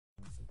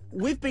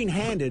we've been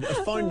handed a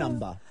phone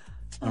number,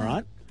 all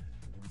right?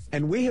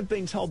 And we have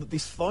been told that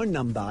this phone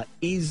number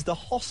is the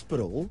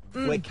hospital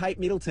where Kate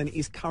Middleton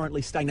is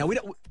currently staying. Now, we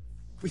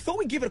thought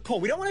we'd give it a call.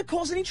 We don't want to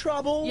cause any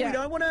trouble. Yeah. We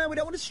don't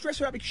want to stress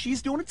her out because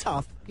she's doing it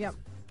tough. Yep.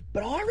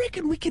 But I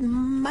reckon we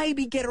can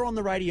maybe get her on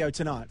the radio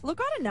tonight.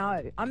 Look, I don't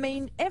know. I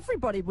mean,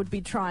 everybody would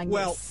be trying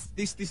Well,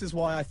 this. this is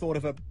why I thought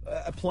of a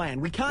plan.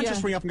 We can't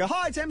just ring up and go,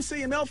 "Hi, it's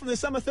MC and Mel from the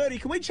Summer 30.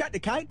 Can we chat to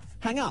Kate?"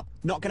 Hang up.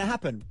 Not going to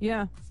happen.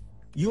 Yeah.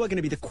 You are going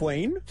to be the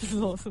Queen. This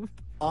is awesome.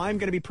 I'm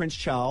going to be Prince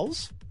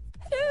Charles.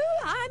 Hello,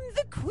 I'm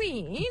the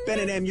Queen. Ben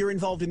and Em, you're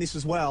involved in this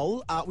as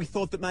well. We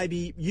thought that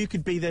maybe you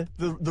could be the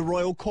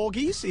royal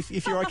corgis,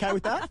 if you're okay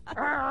with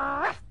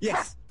that.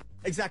 Yes,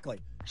 exactly.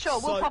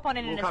 Sure, we'll pop on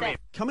in a sec.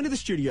 Come into the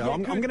studio.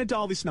 I'm going to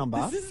dial this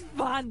number. This is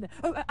fun.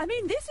 Oh, I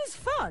mean, this is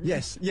fun.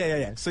 Yes,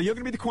 yeah. So you're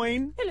going to be the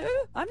Queen. Hello,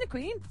 I'm the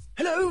Queen.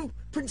 Hello,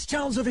 Prince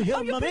Charles over here,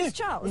 Oh, you're mummy. Prince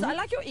Charles. I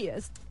like your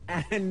ears.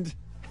 And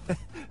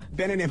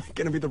Ben and Em are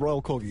going to be the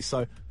royal corgis.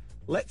 So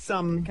let's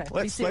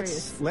be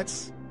serious.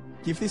 let's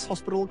give this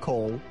hospital a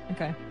call.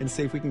 Okay. And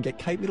see if we can get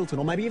Kate Middleton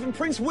or maybe even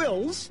Prince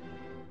Wills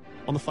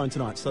on the phone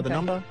tonight. So the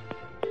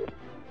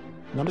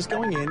number's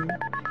going in.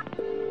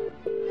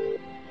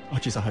 Oh,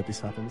 jeez, I hope this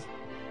happens.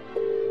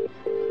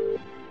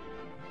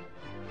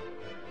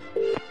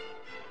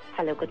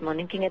 Hello, good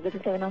morning, King Edward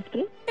VII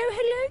Hospital. Oh,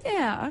 hello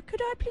there.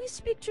 Could I please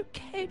speak to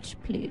Kate,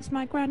 please,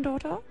 my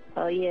granddaughter?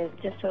 Oh, yes,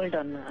 just hold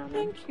on.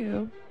 Thank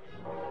you.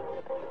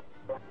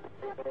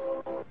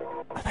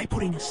 Are they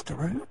putting us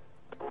through?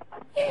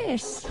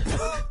 Yes.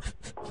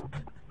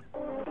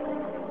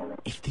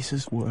 If this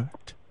has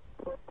worked,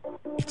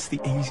 it's the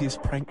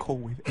easiest prank call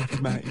we've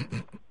ever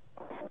made.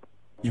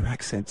 Your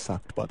accent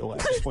sucked, by the way.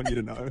 I just want you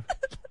to know.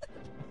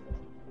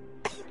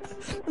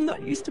 I'm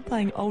not used to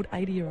playing old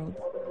 80-year-olds.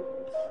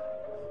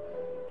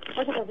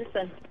 What about this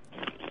one?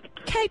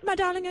 Kate, my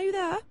darling, are you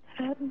there?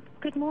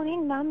 Good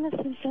morning, Mum. This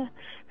is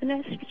the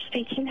nurse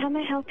speaking. How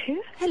may I help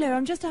you? Hello,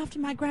 I'm just after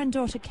my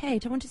granddaughter,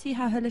 Kate. I want to see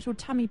how her little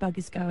tummy bug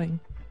is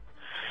going.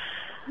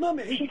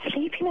 Mummy! She's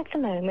sleeping at the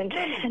moment,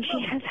 and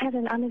she has had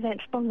an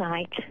uneventful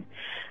night.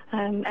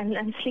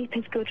 And sleep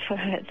is good for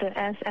her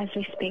as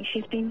we speak.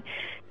 She's been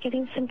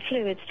getting some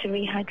fluids to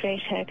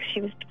rehydrate her because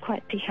she was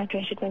quite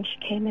dehydrated when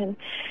she came in.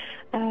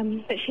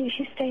 But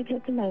she's stable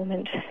at the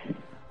moment.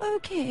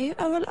 Okay,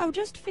 I'll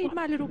just feed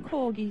my little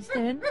corgis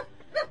then.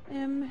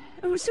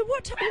 So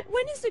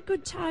when is a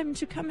good time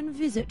to come and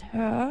visit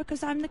her?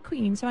 Because I'm the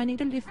Queen, so I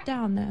need a lift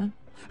down there.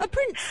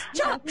 Prince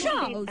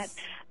Charles!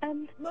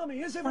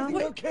 Mummy, is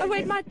everything okay? Oh,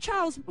 wait, my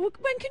Charles. When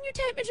can you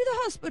take me to the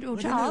hospital,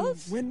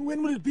 Charles? When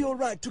will it be all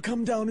right to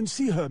come down and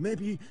see her?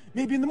 Maybe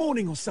in the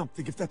morning or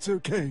something, if that's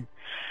okay.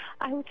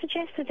 I would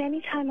suggest that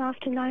any time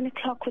after 9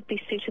 o'clock would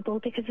be suitable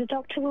because the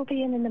doctor will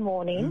be in the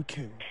morning.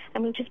 Okay.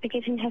 And we'll just be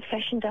getting her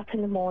freshened up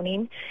in the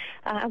morning.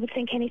 I would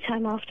think any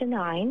time after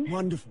 9.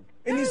 Wonderful.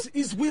 And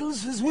is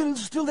Wills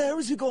still there?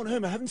 Has he gone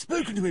home? I haven't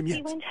spoken to him yet.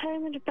 He went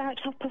home at about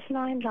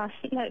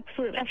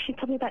 9:30 actually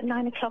probably about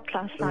 9 o'clock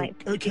last night.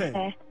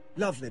 Okay.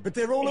 Lovely. But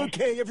they're all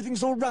okay?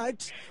 Everything's all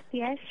right?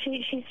 Yes,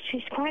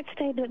 she's quite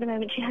stable at the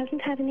moment. She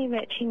hasn't had any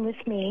retching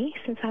with me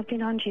since I've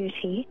been on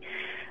duty.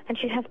 And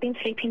she has been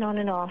sleeping on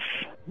and off.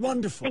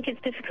 Wonderful. I think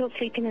it's difficult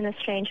sleeping in a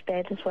strange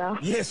bed as well.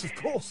 Yes, of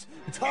course.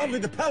 It's hardly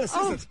the palace,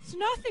 is it? It's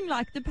nothing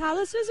like the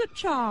palace, is it,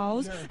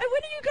 Charles? No. And when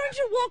are you going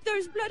to walk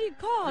those bloody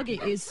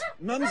corgis?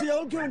 Mumsy,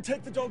 I'll go and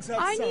take the dogs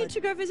outside. I need to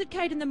go visit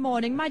Kate in the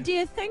morning. My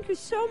dear, thank you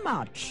so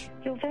much.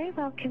 You're very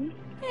welcome.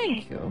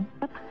 Thank you.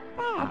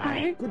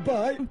 Bye.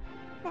 Goodbye.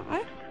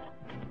 Bye.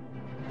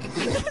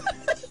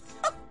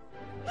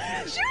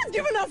 She was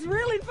giving us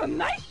real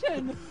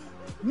information.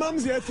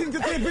 Mumsy, I think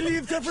that they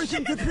believed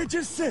everything that we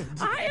just said.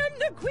 I am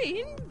the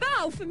Queen.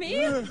 Bow for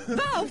me.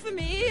 Bow for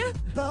me.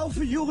 Bow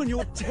for you and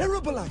your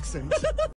terrible accent.